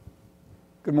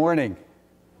Good morning.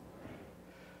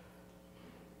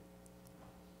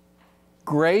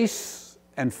 Grace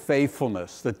and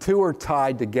faithfulness, the two are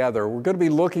tied together. We're going to be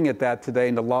looking at that today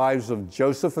in the lives of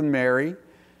Joseph and Mary,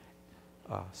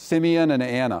 Simeon and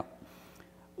Anna.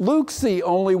 Luke's the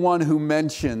only one who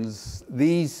mentions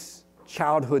these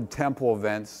childhood temple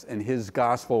events in his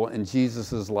gospel and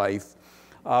Jesus' life.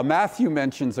 Matthew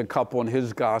mentions a couple in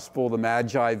his gospel, the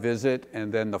Magi visit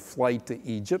and then the flight to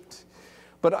Egypt.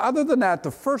 But other than that, the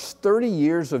first 30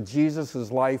 years of Jesus'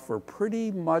 life are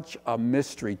pretty much a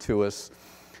mystery to us.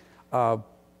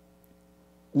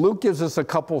 Luke gives us a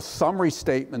couple summary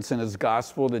statements in his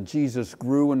gospel that Jesus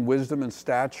grew in wisdom and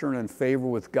stature and in favor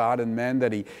with God and men,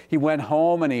 that he went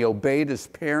home and he obeyed his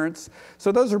parents.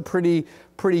 So those are pretty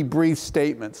brief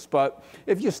statements. But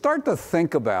if you start to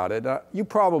think about it, you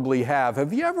probably have.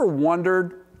 Have you ever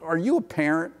wondered, are you a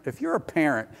parent? If you're a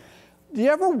parent, do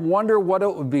you ever wonder what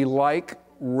it would be like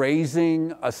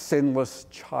raising a sinless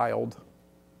child?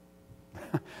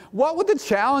 What would the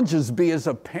challenges be as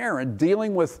a parent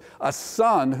dealing with a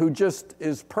son who just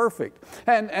is perfect?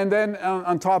 And then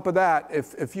on top of that,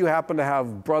 if you happen to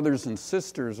have brothers and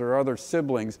sisters or other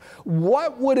siblings,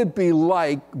 what would it be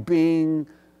like being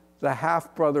the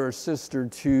half-brother or sister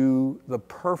to the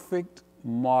perfect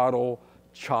model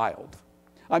child?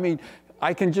 I mean,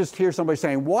 I can just hear somebody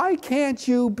saying, why can't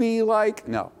you be like...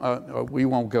 No, we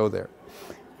won't go there.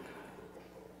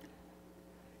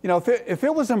 You know, if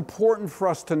it was important for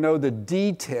us to know the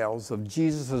details of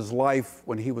Jesus' life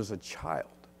when he was a child,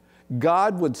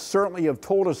 God would certainly have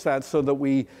told us that so that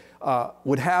we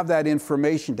would have that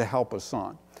information to help us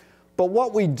on. But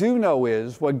what we do know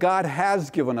is what God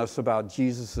has given us about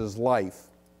Jesus' life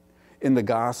in the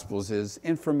Gospels is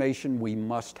information we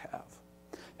must have.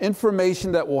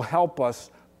 Information that will help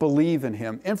us believe in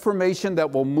him. Information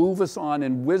that will move us on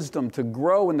in wisdom to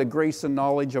grow in the grace and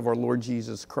knowledge of our Lord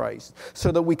Jesus Christ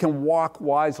so that we can walk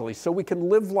wisely, so we can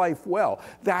live life well.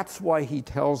 That's why he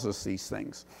tells us these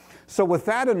things. So with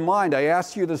that in mind, I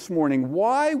ask you this morning,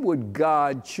 why would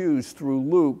God choose through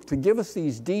Luke to give us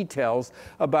these details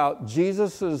about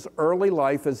Jesus' early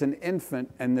life as an infant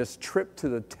and this trip to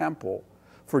the temple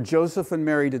for Joseph and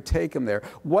Mary to take him there?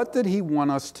 What did he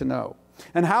want us to know?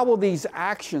 And how will these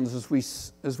actions,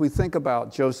 as we think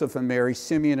about Joseph and Mary,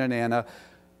 Simeon and Anna,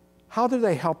 how do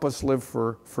they help us live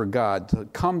for God, to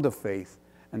come to faith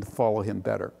and to follow him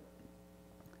better?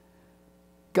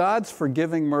 God's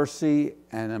forgiving mercy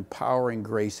and empowering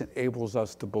grace enables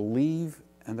us to believe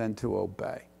and then to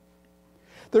obey.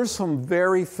 There's some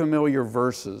very familiar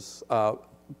verses to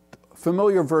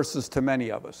many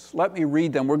of us. Let me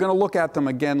read them. We're going to look at them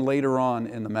again later on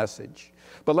in the message.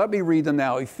 But let me read them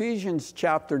now. Ephesians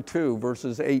chapter 2,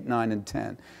 verses 8, 9, and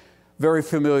 10. Very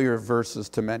familiar verses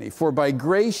to many. For by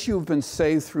grace you've been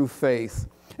saved through faith,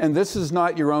 and this is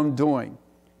not your own doing.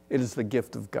 It is the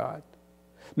gift of God.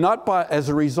 Not as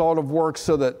a result of works,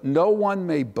 so that no one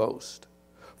may boast.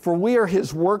 For we are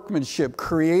his workmanship,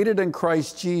 created in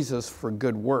Christ Jesus for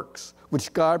good works,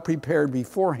 which God prepared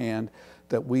beforehand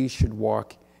that we should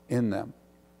walk in them.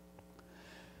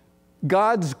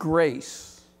 God's grace,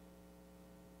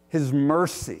 his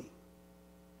mercy,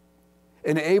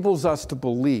 enables us to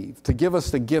believe, to give us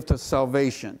the gift of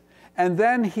salvation. And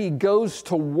then he goes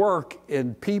to work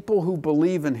in people who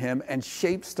believe in him and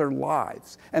shapes their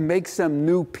lives and makes them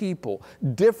new people,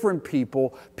 different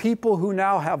people, people who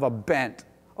now have a bent,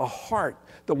 a heart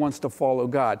that wants to follow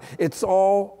God. It's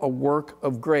all a work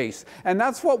of grace. And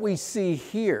that's what we see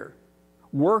here,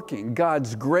 working,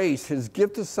 God's grace, his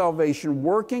gift of salvation,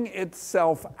 working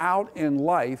itself out in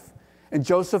life, in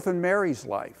Joseph and Mary's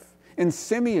life, in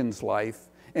Simeon's life,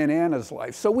 in Anna's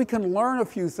life. So we can learn a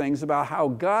few things about how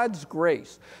God's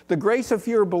grace, the grace if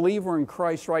you're a believer in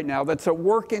Christ right now, that's at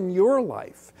work in your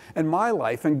life and my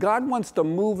life, and God wants to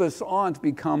move us on to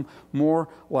become more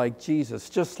like Jesus,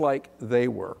 just like they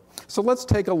were. So let's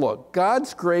take a look.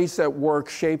 God's grace at work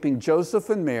shaping Joseph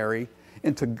and Mary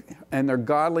and their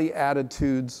godly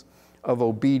attitudes of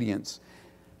obedience.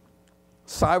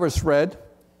 Cyrus read,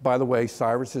 by the way,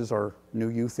 Cyrus is our new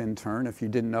youth intern, if you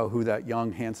didn't know who that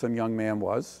young, handsome young man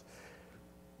was.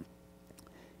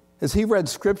 As he read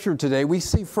scripture today, we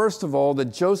see, first of all, that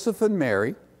Joseph and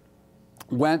Mary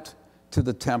went to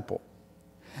the temple.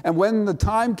 And when the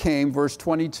time came, verse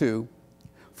 22,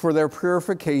 for their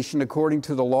purification according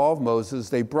to the law of Moses,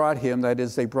 they brought him, that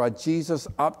is, they brought Jesus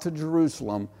up to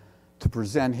Jerusalem to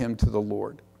present him to the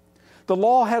Lord. The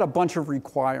law had a bunch of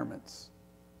requirements.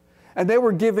 And they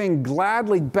were giving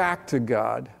gladly back to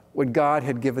God what God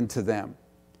had given to them.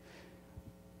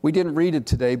 We didn't read it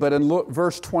today, but in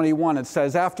verse 21 it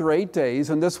says, after 8 days,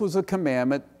 and this was a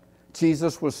commandment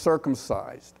Jesus was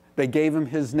circumcised. They gave him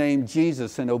his name,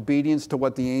 Jesus, in obedience to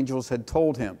what the angels had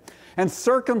told him. And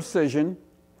circumcision,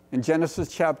 in Genesis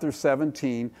chapter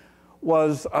 17,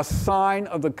 was a sign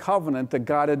of the covenant that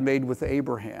God had made with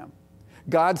Abraham.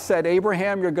 God said,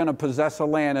 Abraham, you're going to possess a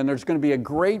land, and there's going to be a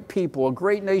great people, a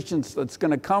great nation that's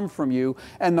going to come from you,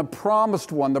 and the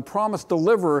promised one, the promised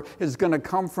deliverer, is going to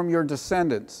come from your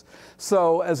descendants.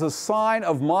 So as a sign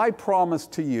of my promise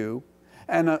to you,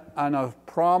 and a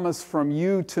promise from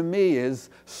you to me, is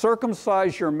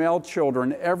circumcise your male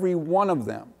children, every one of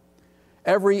them,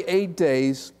 every 8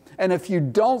 days. And if you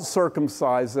don't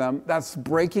circumcise them, that's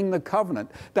breaking the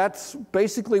covenant. That's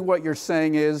basically what you're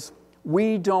saying is,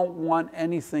 we don't want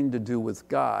anything to do with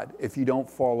God if you don't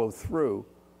follow through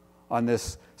on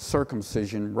this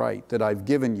circumcision rite that I've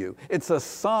given you. It's a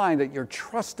sign that you're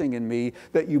trusting in me,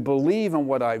 that you believe in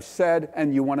what I've said,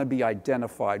 and you want to be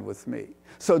identified with me.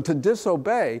 So to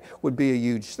disobey would be a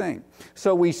huge thing.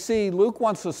 So we see Luke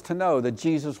wants us to know that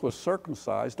Jesus was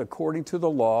circumcised according to the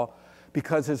law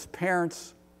because his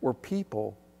parents were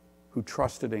people who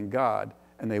trusted in God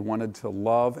and they wanted to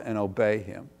love and obey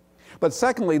him. But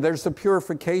secondly, there's the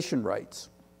purification rites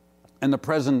and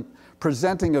the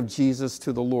presenting of Jesus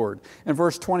to the Lord. In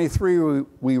verse 23,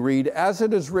 we read, as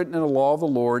it is written in the law of the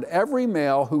Lord, every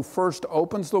male who first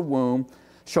opens the womb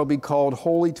shall be called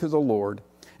holy to the Lord,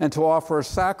 and to offer a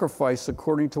sacrifice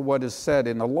according to what is said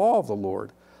in the law of the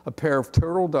Lord, a pair of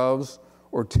turtle doves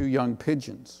or 2 young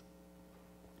pigeons.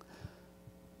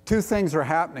 2 things are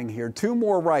happening here, 2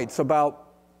 more rites. About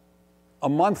a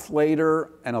month later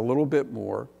and a little bit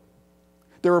more,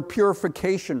 there are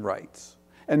purification rites.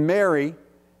 And Mary,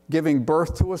 giving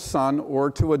birth to a son or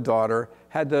to a daughter,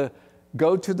 had to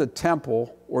go to the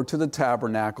temple or to the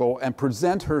tabernacle and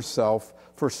present herself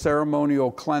for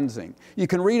ceremonial cleansing. You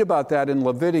can read about that in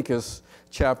Leviticus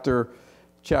chapter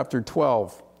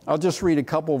 12. I'll just read a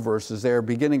couple verses there,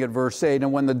 beginning at verse 8.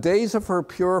 And when the days of her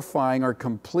purifying are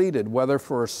completed, whether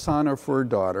for a son or for a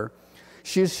daughter,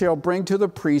 she shall bring to the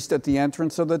priest at the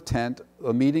entrance of the tent,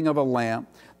 the meeting of a lamb,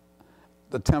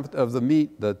 the tent of the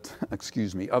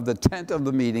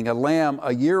meeting, a lamb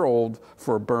a year old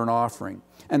for a burnt offering,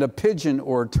 and a pigeon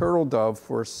or a turtle dove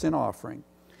for a sin offering.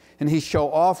 And he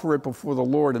shall offer it before the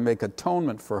Lord and make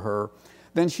atonement for her.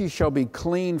 Then she shall be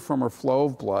clean from her flow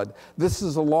of blood. This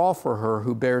is a law for her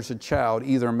who bears a child,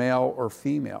 either male or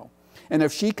female. And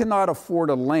if she cannot afford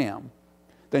a lamb,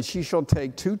 then she shall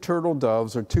take 2 turtle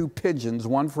doves or 2 pigeons,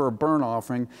 one for a burnt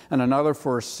offering and another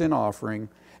for a sin offering,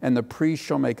 and the priest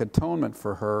shall make atonement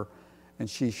for her, and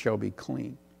she shall be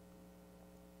clean.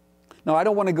 Now, I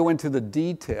don't want to go into the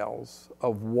details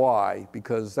of why,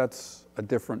 because that's a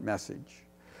different message.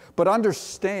 But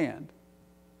understand,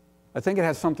 I think it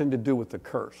has something to do with the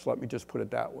curse. Let me just put it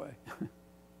that way.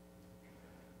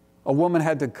 A woman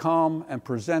had to come and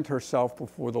present herself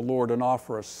before the Lord and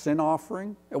offer a sin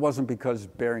offering. It wasn't because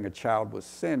bearing a child was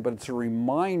sin, but it's a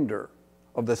reminder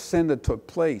of the sin that took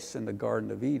place in the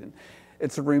Garden of Eden.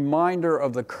 It's a reminder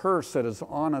of the curse that is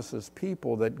on us as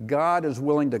people, that God is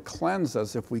willing to cleanse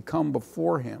us if we come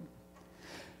before him.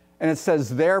 And it says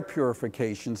their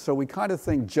purification. So we kind of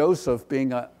think Joseph,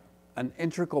 being an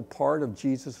integral part of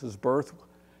Jesus' birth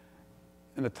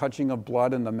and the touching of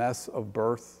blood and the mess of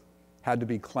birth, had to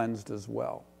be cleansed as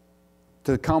well,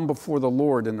 to come before the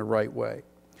Lord in the right way.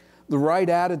 The right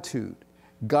attitude,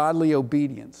 godly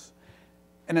obedience.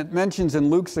 And it mentions in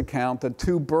Luke's account that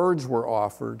 2 birds were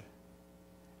offered,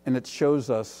 and it shows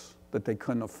us that they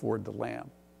couldn't afford the lamb.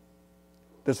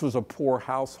 This was a poor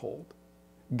household.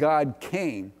 God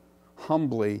came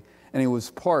humbly, and he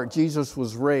was Jesus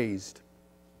was raised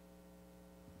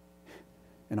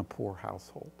in a poor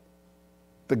household.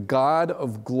 The God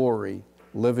of glory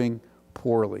living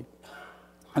poorly.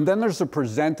 And then there's the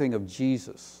presenting of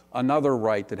Jesus, another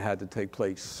rite that had to take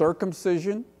place.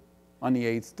 Circumcision on the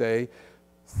 8th day,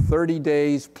 30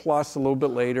 days plus a little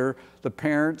bit later, the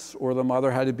parents or the mother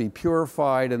had to be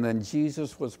purified, and then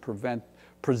Jesus was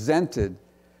presented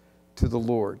to the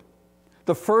Lord.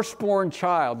 The firstborn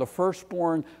child, the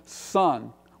firstborn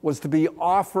son, was to be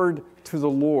offered to the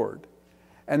Lord.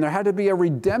 And there had to be a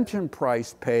redemption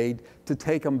price paid to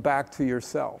take him back to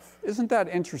yourself. Isn't that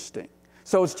interesting?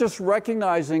 So it's just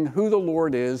recognizing who the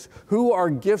Lord is, who our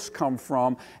gifts come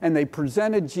from, and they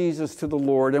presented Jesus to the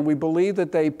Lord, and we believe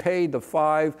that they paid the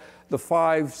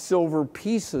five silver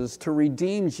pieces to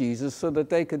redeem Jesus so that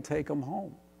they could take him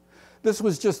home. This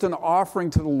was just an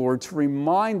offering to the Lord to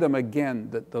remind them again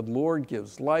that the Lord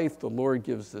gives life, the Lord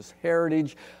gives this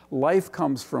heritage. Life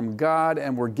comes from God,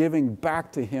 and we're giving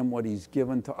back to him what he's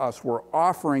given to us. We're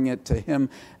offering it to him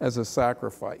as a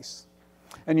sacrifice.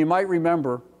 And you might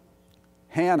remember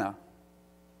Hannah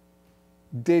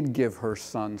did give her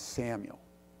son Samuel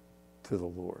to the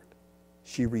Lord.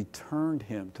 She returned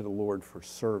him to the Lord for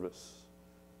service.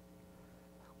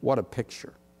 What a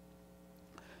picture.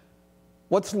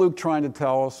 What's Luke trying to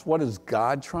tell us? What is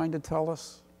God trying to tell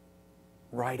us?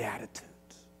 Right attitudes.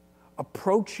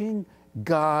 Approaching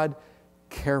God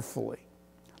carefully.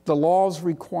 The law's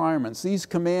requirements, these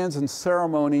commands and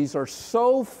ceremonies are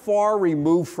so far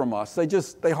removed from us,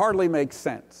 they hardly make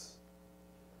sense.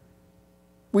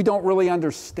 We don't really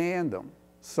understand them,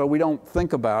 so we don't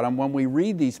think about them. When we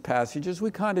read these passages, we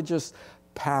kind of just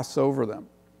pass over them.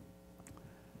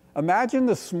 Imagine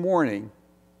this morning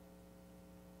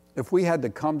if we had to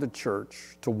come to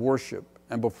church to worship,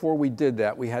 and before we did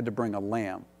that, we had to bring a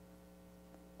lamb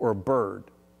or a bird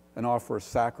and offer a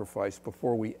sacrifice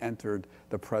before we entered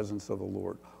the presence of the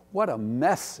Lord. What a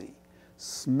messy,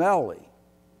 smelly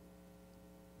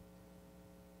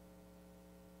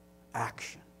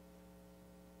action.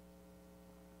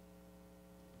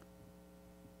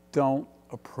 Don't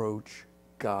approach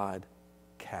God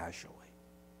casually.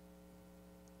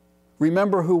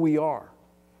 Remember who we are.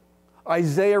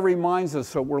 Isaiah reminds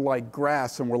us that we're like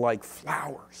grass and we're like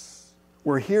flowers.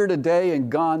 We're here today and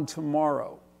gone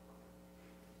tomorrow.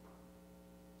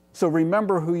 So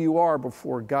remember who you are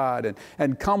before God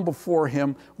and come before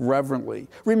Him reverently.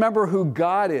 Remember who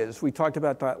God is. We talked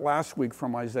about that last week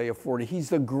from Isaiah 40. He's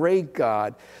the great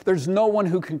God. There's no one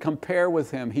who can compare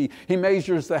with Him. He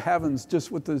measures the heavens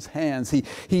just with His hands.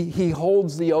 He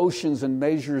holds the oceans and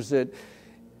measures it,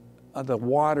 the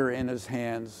water in His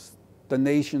hands. The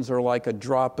nations are like a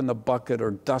drop in the bucket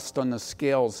or dust on the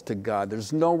scales to God.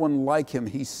 There's no one like Him.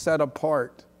 He's set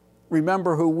apart.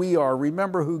 Remember who we are.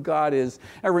 Remember who God is.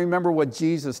 And remember what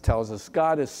Jesus tells us.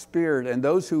 God is spirit, and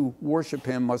those who worship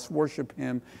Him must worship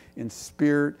Him in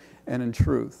spirit and in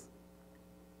truth.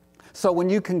 So when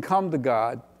you can come to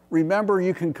God, remember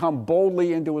you can come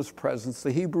boldly into His presence.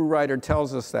 The Hebrew writer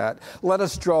tells us that. Let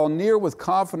us draw near with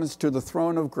confidence to the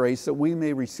throne of grace that we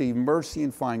may receive mercy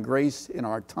and find grace in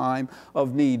our time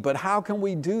of need. But how can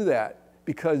we do that?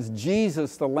 Because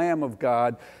Jesus, the Lamb of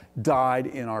God, died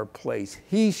in our place.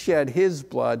 He shed His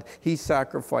blood. He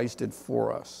sacrificed it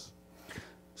for us.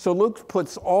 So Luke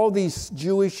puts all these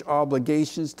Jewish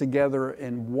obligations together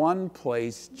in one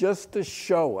place just to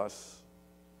show us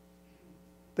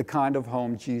the kind of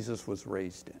home Jesus was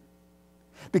raised in.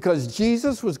 Because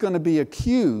Jesus was going to be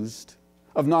accused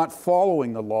of not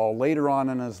following the law later on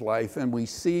in His life, and we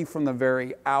see from the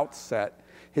very outset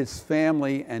His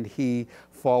family and He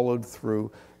followed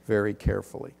through very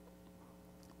carefully.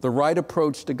 The right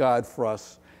approach to God for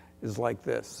us is like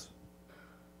this.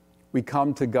 We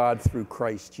come to God through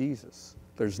Christ Jesus.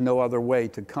 There's no other way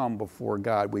to come before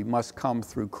God. We must come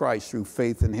through Christ, through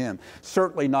faith in Him.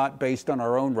 Certainly not based on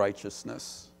our own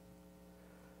righteousness.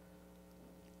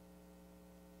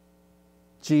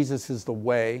 Jesus is the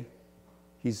way,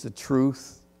 He's the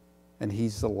truth, and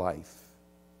He's the life.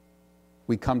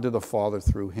 We come to the Father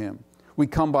through Him. We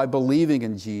come by believing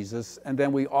in Jesus, and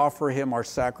then we offer Him our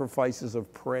sacrifices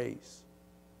of praise.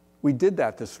 We did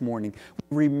that this morning.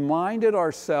 We reminded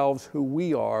ourselves who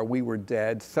we are. We were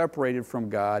dead, separated from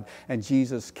God, and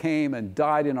Jesus came and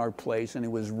died in our place, and He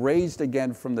was raised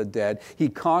again from the dead. He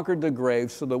conquered the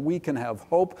grave so that we can have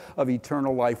hope of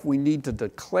eternal life. We need to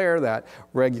declare that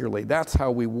regularly. That's how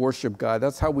we worship God.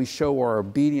 That's how we show our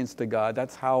obedience to God.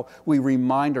 That's how we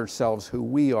remind ourselves who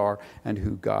we are and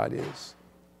who God is.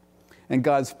 And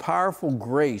God's powerful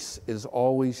grace is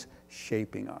always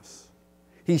shaping us.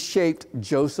 He shaped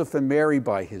Joseph and Mary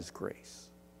by His grace.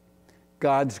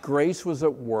 God's grace was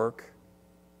at work,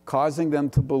 causing them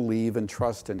to believe and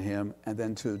trust in Him, and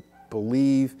then to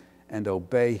believe and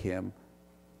obey Him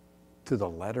to the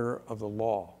letter of the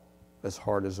law, as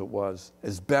hard as it was,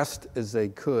 as best as they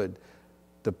could,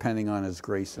 depending on His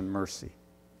grace and mercy.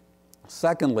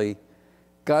 Secondly,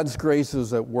 God's grace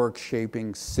was at work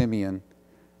shaping Simeon,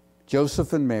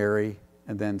 Joseph and Mary,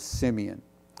 and then Simeon.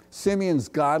 Simeon's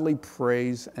godly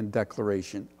praise and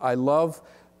declaration. I love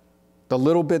the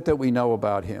little bit that we know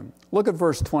about him. Look at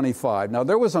verse 25. Now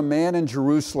there was a man in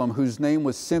Jerusalem whose name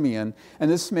was Simeon, and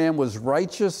this man was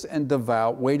righteous and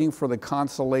devout, waiting for the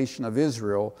consolation of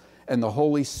Israel, and the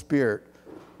Holy Spirit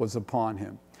was upon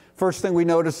him. First thing we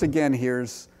notice again here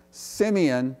is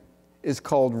Simeon is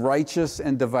called righteous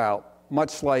and devout,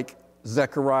 much like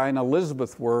Zechariah and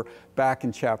Elizabeth were back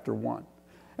in chapter 1.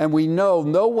 And we know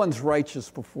no one's righteous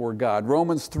before God.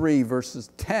 Romans 3 verses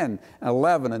 10,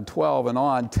 11, and 12 and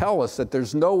on tell us that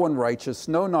there's no one righteous,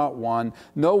 no, not one,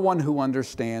 no one who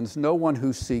understands, no one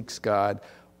who seeks God.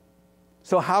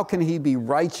 So how can he be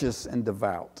righteous and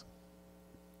devout?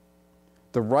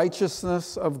 The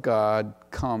righteousness of God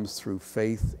comes through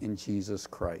faith in Jesus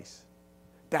Christ.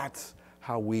 That's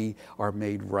how we are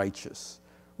made righteous.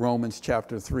 Romans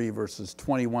chapter 3, verses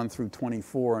 21 through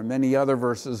 24, and many other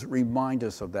verses remind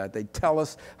us of that. They tell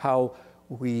us how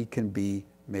we can be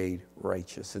made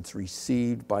righteous. It's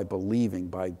received by believing,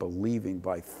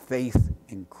 by faith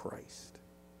in Christ.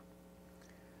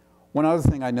 One other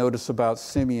thing I notice about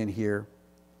Simeon here,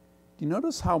 do you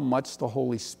notice how much the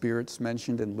Holy Spirit's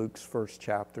mentioned in Luke's first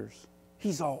chapters?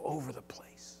 He's all over the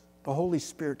place. The Holy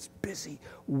Spirit's busy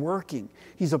working.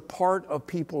 He's a part of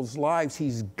people's lives.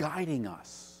 He's guiding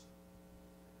us.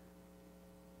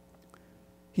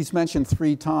 He's mentioned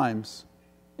 3 times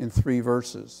in 3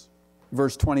 verses.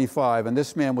 Verse 25, and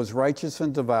this man was righteous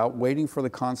and devout, waiting for the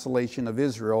consolation of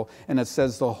Israel. And it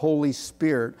says the Holy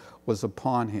Spirit was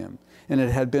upon him. And it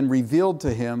had been revealed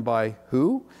to him by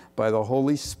who? By the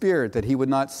Holy Spirit, that he would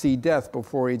not see death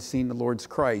before he had seen the Lord's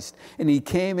Christ. And he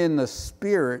came in the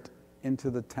Spirit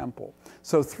into the temple.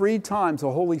 So 3 times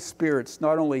the Holy Spirit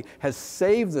not only has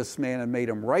saved this man and made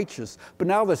him righteous, but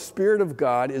now the Spirit of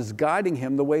God is guiding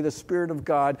him the way the Spirit of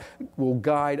God will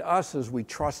guide us as we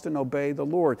trust and obey the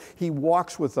Lord. He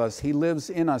walks with us, He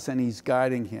lives in us, and He's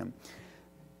guiding him.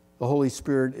 The Holy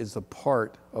Spirit is a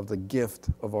part of the gift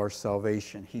of our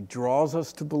salvation. He draws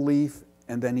us to belief,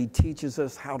 and then He teaches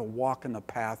us how to walk in the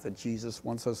path that Jesus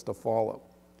wants us to follow.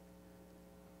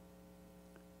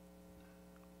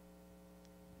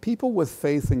 People with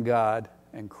faith in God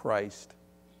and Christ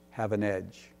have an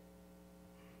edge.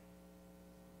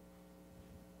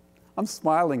 I'm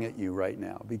smiling at you right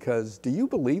now because do you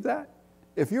believe that?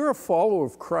 If you're a follower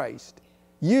of Christ,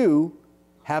 you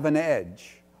have an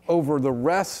edge over the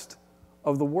rest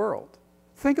of the world.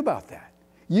 Think about that.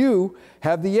 You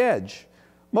have the edge.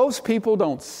 Most people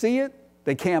don't see it,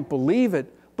 they can't believe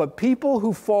it, but people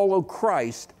who follow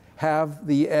Christ have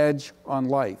the edge on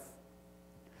life.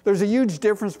 There's a huge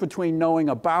difference between knowing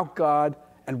about God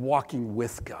and walking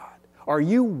with God. Are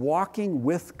you walking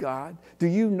with God? Do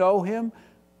you know Him?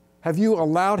 Have you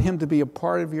allowed Him to be a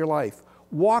part of your life?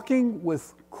 Walking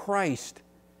with Christ,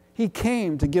 He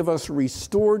came to give us a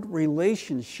restored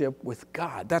relationship with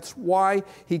God. That's why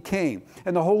He came.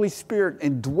 And the Holy Spirit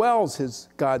indwells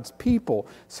God's people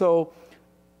so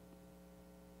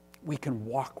we can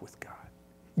walk with God.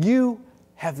 You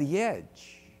have the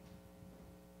edge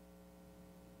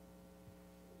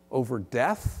over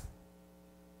death.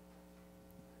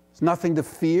 There's nothing to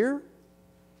fear.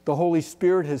 The Holy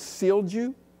Spirit has sealed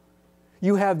you.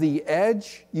 You have the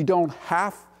edge. You don't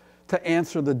have to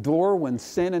answer the door when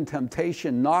sin and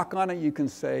temptation knock on it. You can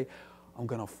say, I'm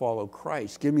going to follow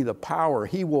Christ. Give me the power.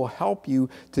 He will help you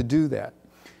to do that.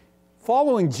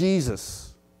 Following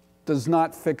Jesus does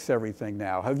not fix everything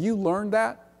now. Have you learned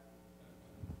that?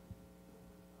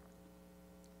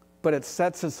 But it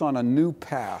sets us on a new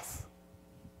path.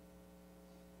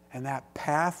 And that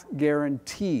path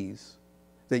guarantees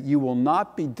that you will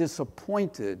not be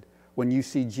disappointed when you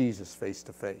see Jesus face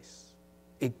to face.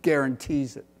 It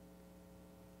guarantees it.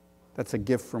 That's a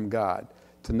gift from God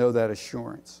to know that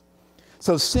assurance.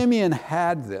 So Simeon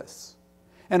had this,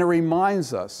 and it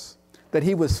reminds us that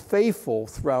he was faithful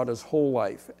throughout his whole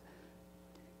life.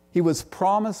 He was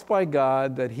promised by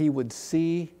God that he would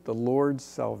see the Lord's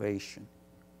salvation.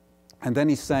 And then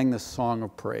he sang this song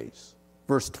of praise.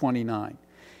 Verse 29.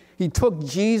 He took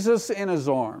Jesus in his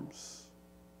arms.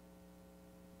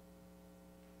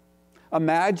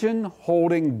 Imagine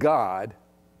holding God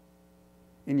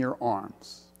in your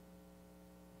arms.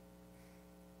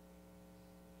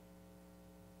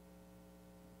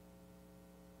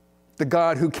 The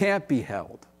God who can't be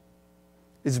held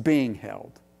is being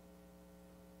held.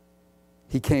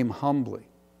 He came humbly.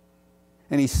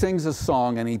 And he sings a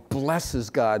song and he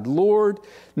blesses God. Lord,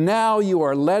 now you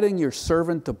are letting your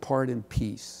servant depart in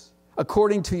peace,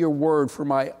 according to your word, for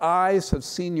my eyes have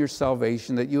seen your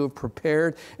salvation, that you have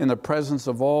prepared in the presence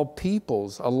of all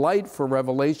peoples, a light for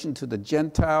revelation to the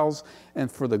Gentiles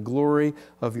and for the glory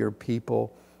of your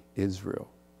people, Israel.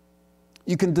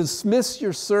 You can dismiss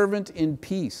your servant in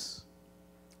peace.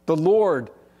 The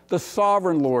Lord, the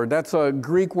sovereign Lord, that's a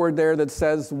Greek word there that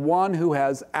says one who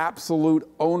has absolute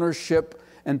ownership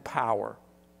and power.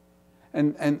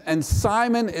 And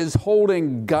Simon is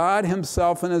holding God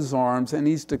himself in his arms, and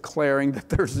he's declaring that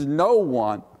there's no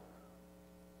one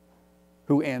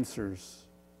who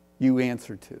you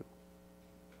answer to.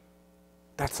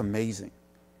 That's amazing.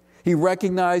 He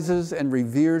recognizes and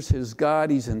reveres his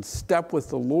God. He's in step with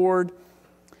the Lord.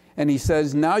 And he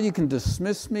says, now you can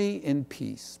dismiss me in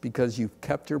peace because you've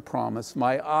kept your promise.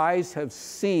 My eyes have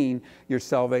seen your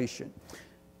salvation.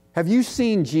 Have you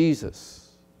seen Jesus?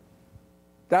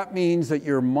 That means that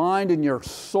your mind and your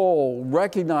soul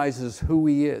recognizes who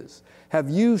he is. Have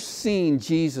you seen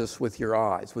Jesus with your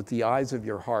eyes, with the eyes of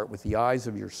your heart, with the eyes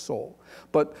of your soul?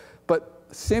 But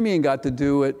Simeon got to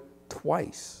do it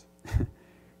twice.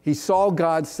 He saw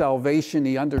God's salvation,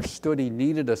 he understood he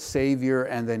needed a Savior,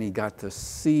 and then he got to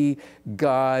see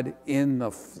God in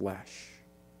the flesh.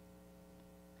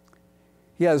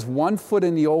 He has one foot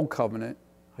in the old covenant.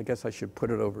 I guess I should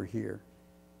put it over here,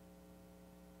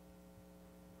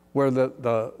 where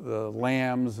the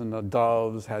lambs and the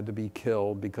doves had to be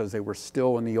killed because they were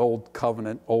still in the old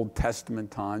covenant, Old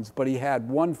Testament times. But he had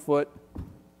one foot.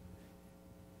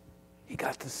 He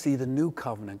got to see the new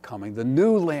covenant coming, the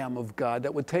new Lamb of God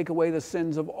that would take away the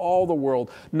sins of all the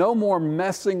world. No more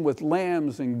messing with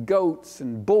lambs and goats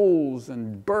and bulls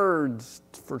and birds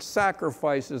for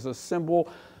sacrifices, a symbol.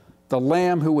 The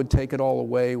Lamb who would take it all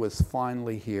away was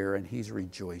finally here, and he's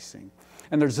rejoicing.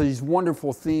 And there's these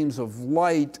wonderful themes of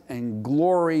light and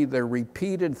glory. They're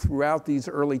repeated throughout these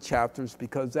early chapters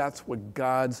because that's what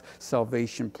God's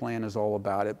salvation plan is all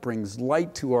about. It brings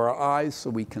light to our eyes so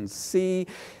we can see,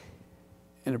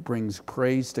 and it brings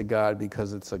praise to God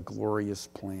because it's a glorious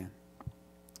plan.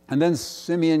 And then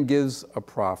Simeon gives a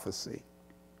prophecy.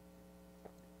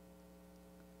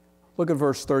 Look at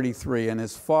verse 33. And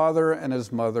his father and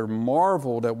his mother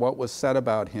marveled at what was said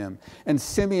about him. And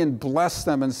Simeon blessed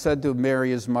them and said to Mary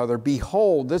his mother,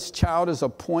 "Behold, this child is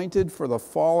appointed for the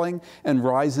falling and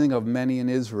rising of many in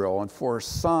Israel, and for a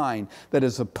sign that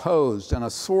is opposed, and a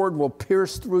sword will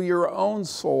pierce through your own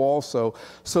soul also,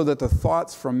 so that the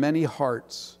thoughts from many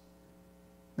hearts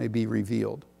may be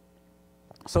revealed."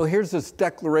 So here's this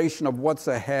declaration of what's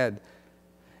ahead.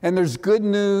 And there's good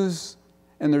news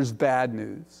and there's bad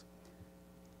news.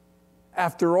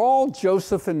 After all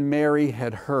Joseph and Mary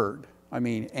had heard,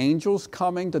 angels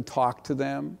coming to talk to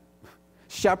them,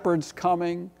 shepherds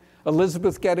coming,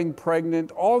 Elizabeth getting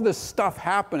pregnant, all this stuff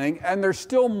happening, and they're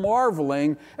still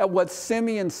marveling at what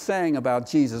Simeon's saying about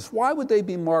Jesus. Why would they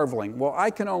be marveling? Well, I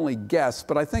can only guess,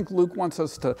 but I think Luke wants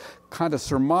us to kind of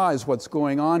surmise what's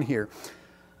going on here.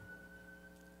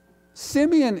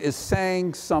 Simeon is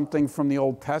saying something from the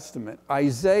Old Testament.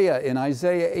 In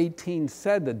Isaiah 18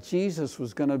 said that Jesus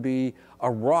was going to be a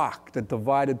rock that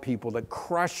divided people, that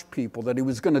crushed people, that he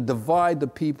was going to divide the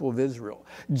people of Israel.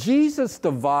 Jesus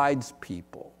divides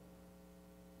people.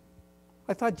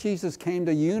 I thought Jesus came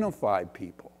to unify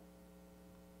people.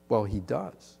 Well, he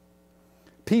does.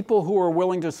 People who are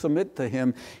willing to submit to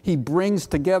him, he brings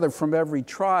together from every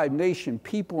tribe, nation,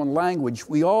 people, and language.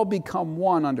 We all become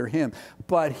one under him,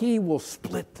 but he will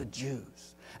split the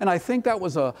Jews. And I think that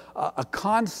was a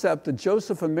concept that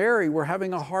Joseph and Mary were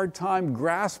having a hard time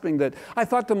grasping, that I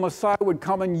thought the Messiah would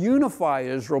come and unify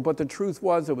Israel, but the truth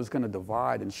was it was going to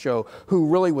divide and show who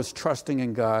really was trusting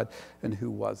in God and who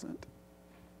wasn't.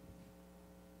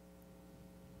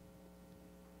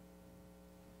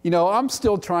 I'm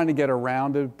still trying to get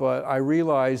around it, but I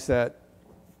realize that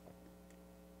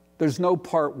there's no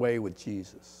part way with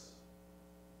Jesus.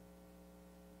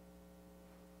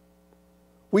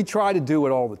 We try to do it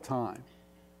all the time.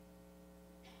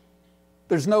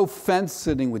 There's no fence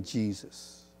sitting with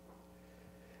Jesus.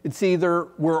 It's either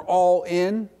we're all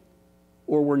in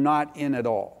or we're not in at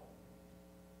all.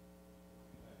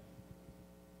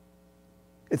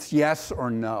 It's yes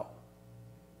or no.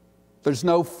 There's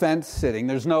no fence sitting.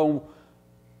 There's no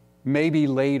maybe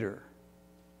later.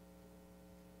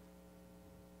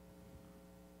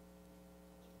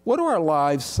 What do our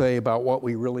lives say about what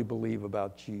we really believe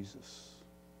about Jesus?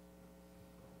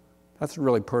 That's a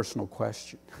really personal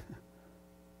question.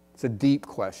 It's a deep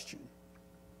question.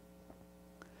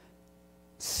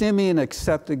 Simeon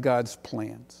accepted God's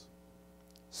plans.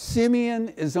 Simeon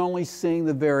is only seeing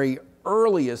the very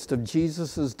earliest of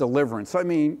Jesus' deliverance.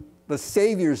 The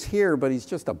Savior's here, but he's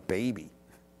just a baby.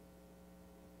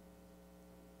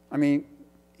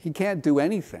 He can't do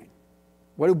anything.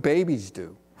 What do babies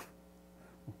do?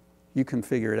 You can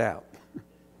figure it out.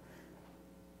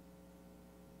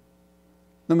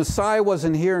 The Messiah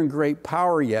wasn't here in great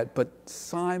power yet, but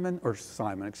Simeon,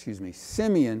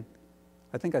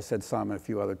 I think I said Simon a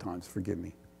few other times, forgive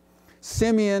me.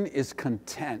 Simeon is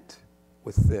content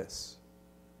with this.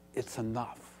 It's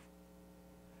enough.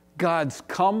 God's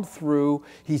come through.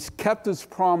 He's kept his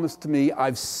promise to me.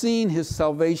 I've seen his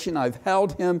salvation. I've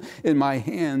held him in my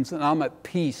hands, and I'm at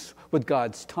peace with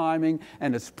God's timing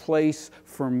and his place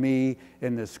for me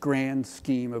in this grand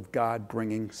scheme of God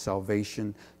bringing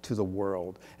salvation to the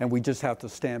world. And we just have to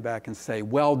stand back and say,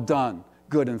 well done,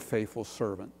 good and faithful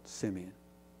servant, Simeon.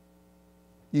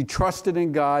 You trusted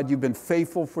in God. You've been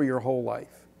faithful for your whole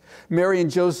life. Mary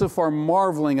and Joseph are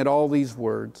marveling at all these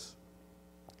words.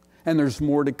 and there's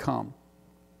more to come.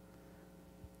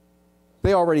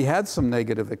 They already had some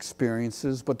negative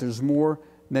experiences, but there's more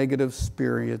negative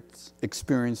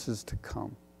experiences to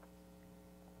come.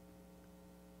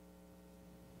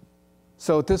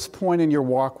 So at this point in your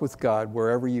walk with God,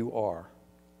 wherever you are,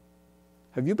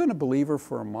 have you been a believer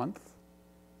for a month?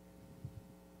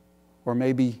 Or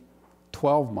maybe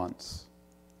 12 months?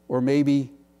 Or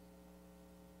maybe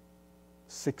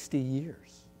 60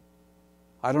 years?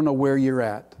 I don't know where you're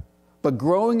at. But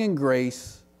growing in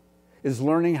grace is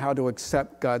learning how to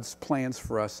accept God's plans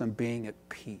for us and being at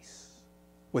peace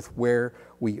with where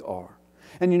we are.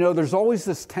 And you know, there's always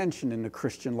this tension in the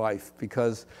Christian life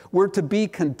because we're to be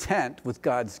content with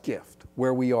God's gift,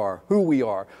 where we are, who we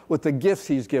are, with the gifts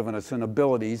He's given us and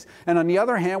abilities. And on the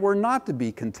other hand, we're not to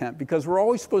be content because we're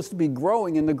always supposed to be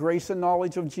growing in the grace and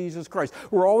knowledge of Jesus Christ.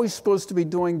 We're always supposed to be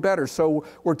doing better. So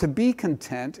we're to be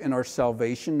content in our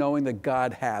salvation, knowing that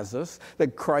God has us,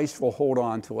 that Christ will hold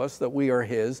on to us, that we are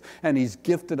His, and He's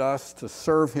gifted us to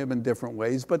serve Him in different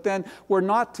ways. But then we're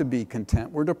not to be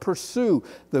content. We're to pursue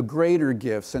the greater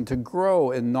gifts and to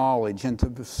grow in knowledge and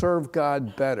to serve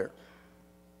God better.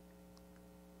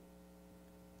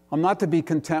 I'm not to be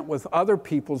content with other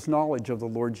people's knowledge of the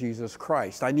Lord Jesus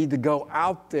Christ. I need to go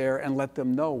out there and let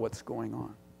them know what's going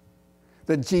on.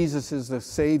 That Jesus is the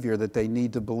Savior that they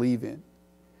need to believe in.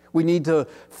 We need to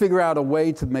figure out a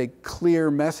way to make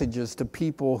clear messages to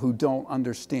people who don't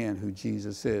understand who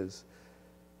Jesus is.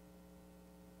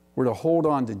 We're to hold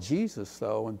on to Jesus,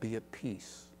 though, and be at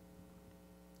peace,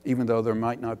 even though there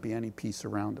might not be any peace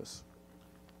around us.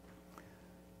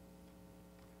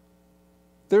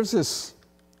 There's this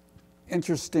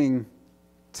interesting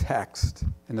text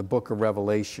in the book of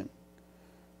Revelation.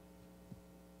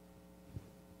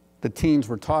 The teens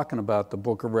were talking about the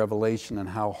book of Revelation and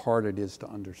how hard it is to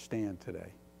understand today,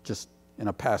 just in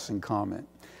a passing comment.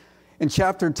 In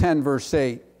chapter 10, verse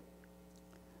 8,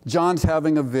 John's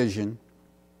having a vision,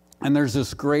 and there's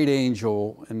this great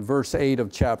angel. In verse 8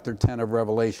 of chapter 10 of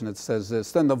Revelation, it says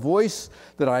this: "Then the voice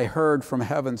that I heard from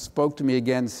heaven spoke to me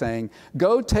again, saying,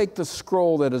 'Go take the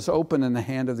scroll that is open in the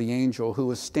hand of the angel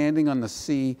who is standing on the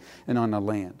sea and on the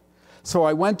land.' So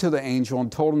I went to the angel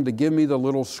and told him to give me the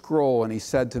little scroll, and he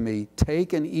said to me,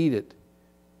 'Take and eat it.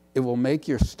 It will make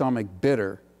your stomach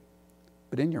bitter,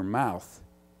 but in your mouth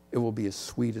it will be as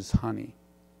sweet as honey.'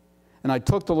 And I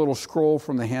took the little scroll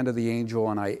from the hand of the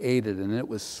angel, and I ate it, and it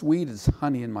was sweet as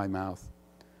honey in my mouth.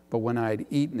 But when I had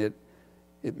eaten it,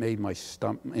 it made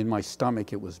in my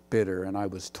stomach it was bitter, and I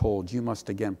was told, 'You must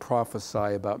again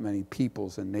prophesy about many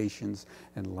peoples and nations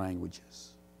and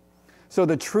languages.'" So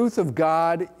the truth of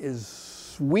God is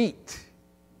sweet,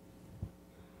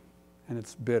 and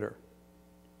it's bitter.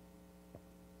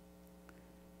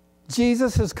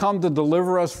 Jesus has come to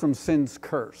deliver us from sin's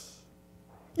curse.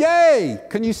 Yay!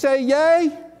 Can you say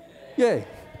yay? Yay.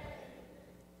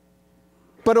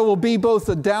 But it will be both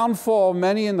the downfall of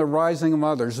many and the rising of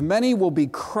others. Many will be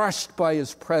crushed by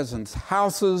His presence.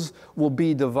 Houses will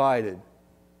be divided.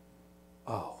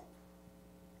 Oh.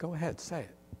 Go ahead, say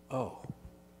it. Oh.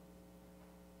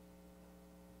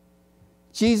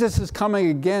 Jesus is coming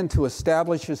again to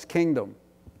establish His kingdom.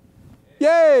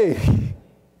 Yay!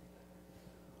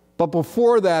 But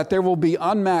before that, there will be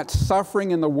unmatched suffering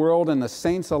in the world, and the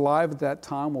saints alive at that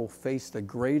time will face the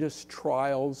greatest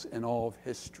trials in all of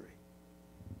history.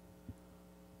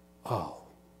 Oh.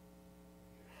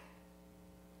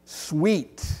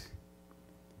 Sweet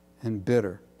and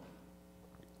bitter.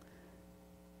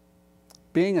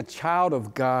 Being a child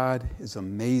of God is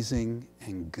amazing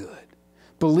and good.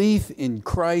 Belief in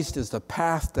Christ is the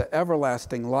path to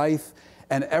everlasting life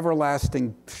and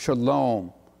everlasting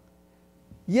shalom.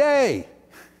 Yay!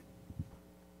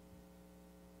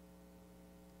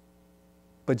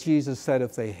 But Jesus said,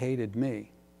 if they hated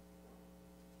me,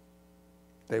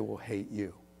 they will hate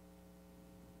you.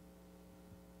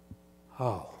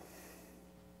 Oh.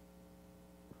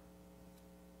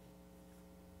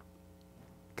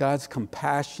 God's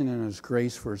compassion and His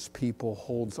grace for His people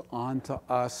holds on to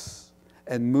us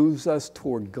and moves us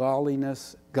toward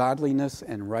godliness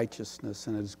and righteousness.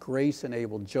 And His grace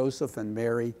enabled Joseph and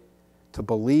Mary to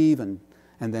believe and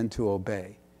then to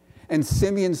obey. And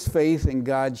Simeon's faith in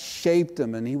God shaped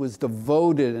him, and he was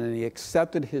devoted, and he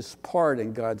accepted his part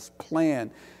in God's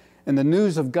plan and the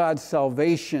news of God's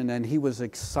salvation, and he was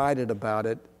excited about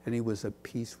it, and he was at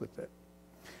peace with it.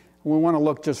 We want to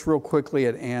look just real quickly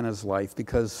at Anna's life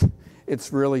because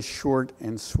it's really short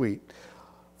and sweet.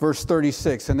 Verse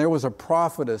 36, "And there was a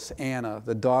prophetess, Anna,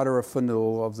 the daughter of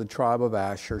Phanuel of the tribe of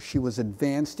Asher. She was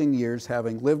advanced in years,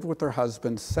 having lived with her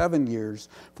husband 7 years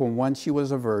from when she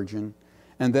was a virgin.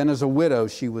 And then as a widow,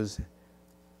 she was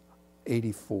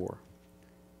 84.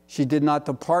 She did not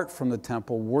depart from the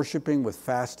temple, worshiping with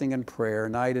fasting and prayer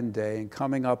night and day, and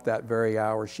coming up that very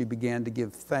hour, she began to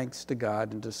give thanks to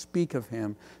God and to speak of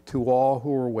him to all who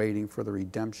were waiting for the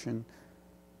redemption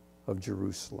of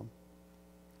Jerusalem.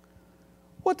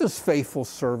 What does faithful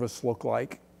service look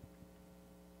like?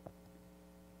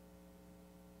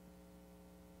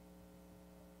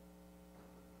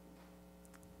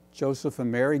 Joseph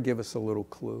and Mary give us a little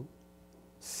clue.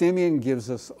 Simeon gives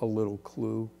us a little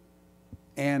clue.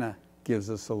 Anna gives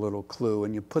us a little clue.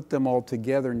 And you put them all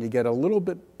together and you get a little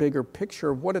bit bigger picture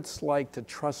of what it's like to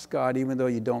trust God even though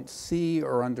you don't see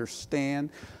or understand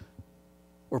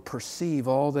or perceive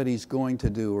all that he's going to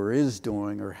do or is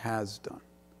doing or has done.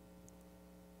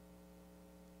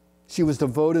 She was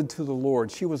devoted to the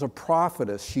Lord. She was a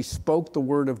prophetess. She spoke the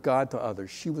word of God to others.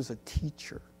 She was a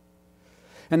teacher.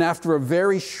 And after a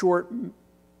very short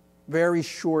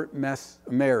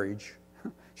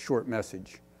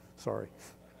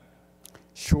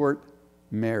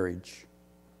marriage,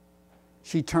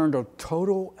 she turned her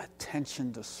total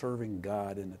attention to serving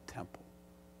God in the temple.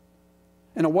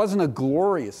 And it wasn't a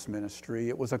glorious ministry,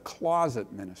 it was a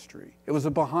closet ministry. It was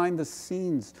a behind the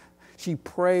scenes. She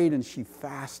prayed and she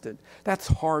fasted. That's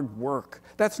hard work.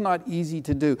 That's not easy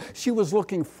to do. She was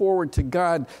looking forward to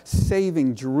God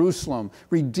saving Jerusalem,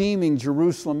 redeeming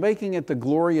Jerusalem, making it the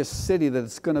glorious city that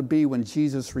it's going to be when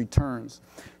Jesus returns.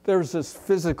 There's this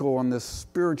physical and this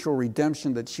spiritual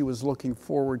redemption that she was looking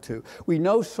forward to. We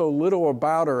know so little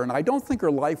about her, and I don't think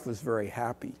her life was very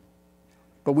happy.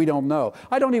 But we don't know.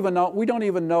 We don't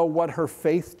even know what her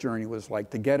faith journey was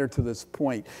like to get her to this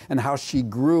point and how she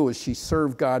grew as she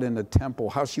served God in the temple,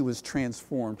 how she was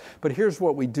transformed. But here's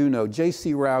what we do know.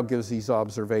 J.C. Ryle gives these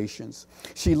observations.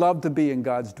 She loved to be in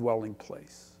God's dwelling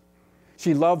place.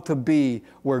 She loved to be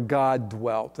where God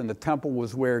dwelt, and the temple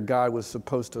was where God was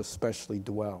supposed to especially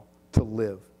dwell, to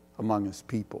live among his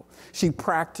people. She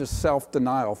practiced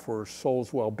self-denial for her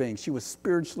soul's well-being. She was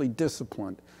spiritually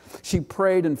disciplined. She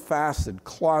prayed and fasted,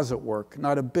 closet work,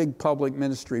 not a big public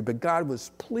ministry, but God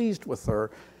was pleased with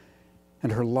her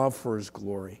and her love for his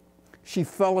glory. She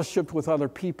fellowshiped with other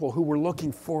people who were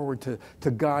looking forward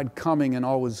to God coming in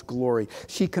all his glory.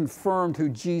 She confirmed who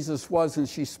Jesus was, and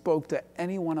she spoke to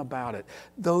anyone about it.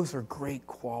 Those are great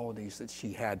qualities that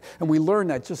she had. And we learn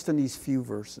that just in these few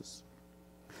verses.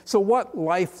 So what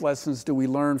life lessons do we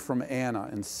learn from Anna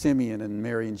and Simeon and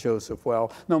Mary and Joseph?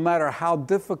 Well, no matter how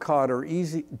difficult or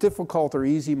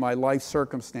easy my life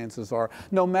circumstances are,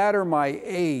 no matter my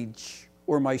age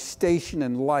or my station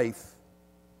in life,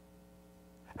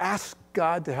 ask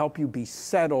God to help you be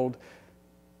settled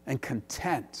and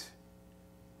content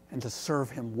and to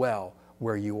serve him well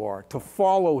where you are, to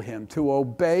follow him, to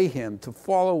obey him, to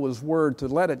follow his word, to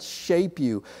let it shape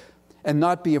you, and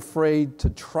not be afraid to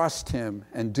trust him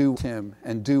and do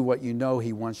what you know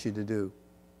he wants you to do.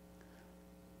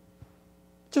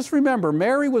 Just remember,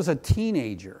 Mary was a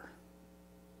teenager.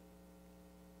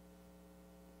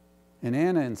 And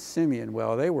Anna and Simeon,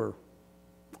 well, they were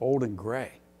old and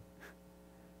gray.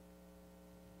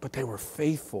 But they were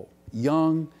faithful,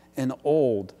 young and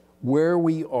old. Where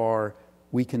we are,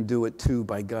 we can do it too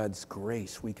by God's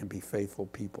grace. We can be faithful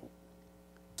people.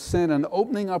 Sin and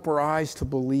opening up our eyes to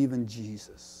believe in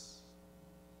Jesus.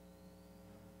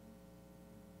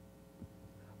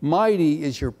 Mighty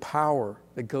is your power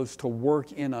that goes to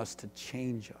work in us to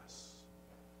change us.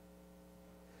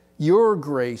 Your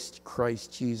grace,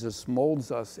 Christ Jesus,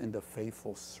 molds us into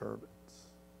faithful servants.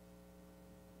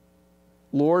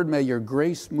 Lord, may your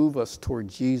grace move us toward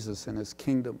Jesus and his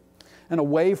kingdom and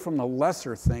away from the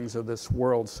lesser things of this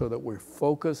world so that we're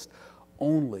focused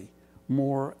only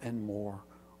more and more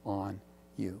on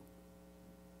you.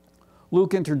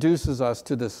 Luke introduces us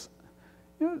to this,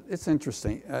 it's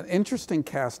interesting, an interesting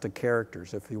cast of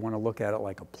characters if you want to look at it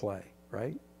like a play,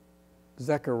 right?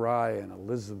 Zechariah and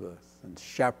Elizabeth and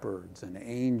shepherds and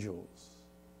angels,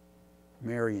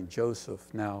 Mary and Joseph,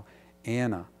 now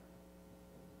Anna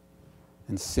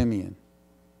and Simeon.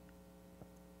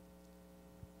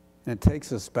 And it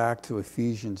takes us back to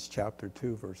Ephesians chapter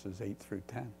 2, verses 8 through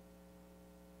 10.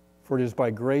 For it is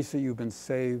by grace that you've been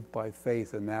saved by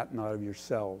faith, and that not of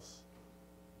yourselves.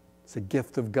 It's a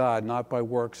gift of God, not by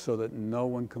works, so that no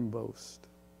one can boast.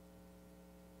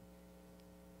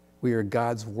 We are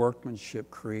God's workmanship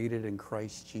created in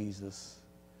Christ Jesus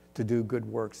to do good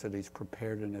works that he's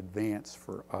prepared in advance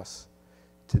for us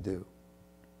to do.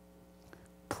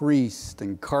 Priests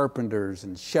and carpenters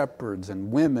and shepherds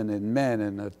and women and men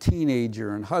and a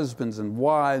teenager and husbands and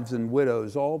wives and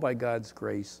widows, all by God's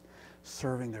grace,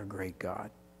 serving their great God.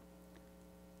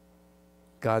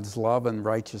 God's love and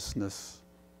righteousness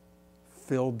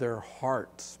filled their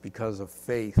hearts because of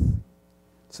faith.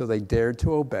 So they dared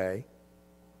to obey.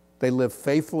 They lived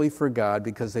faithfully for God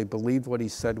because they believed what he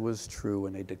said was true,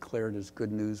 and they declared his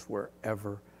good news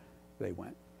wherever they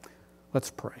went. Let's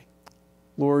pray.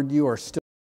 Lord, you are still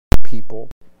people,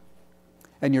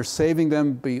 and you're saving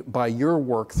them by your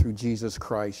work through Jesus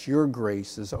Christ. Your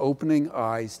grace is opening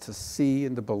eyes to see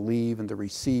and to believe and to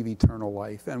receive eternal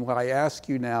life. And I ask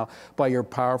you now, by your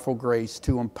powerful grace,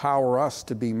 to empower us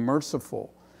to be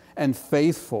merciful and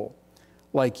faithful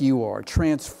like you are.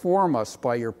 Transform us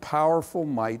by your powerful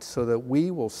might so that we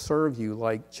will serve you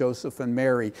like Joseph and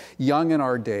Mary, young in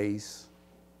our days,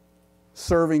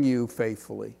 serving you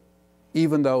faithfully,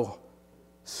 even though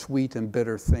sweet and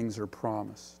bitter things are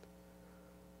promised.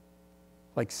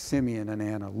 Like Simeon and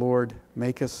Anna, Lord,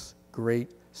 make us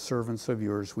great servants of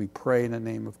yours. We pray in the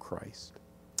name of Christ.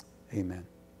 Amen.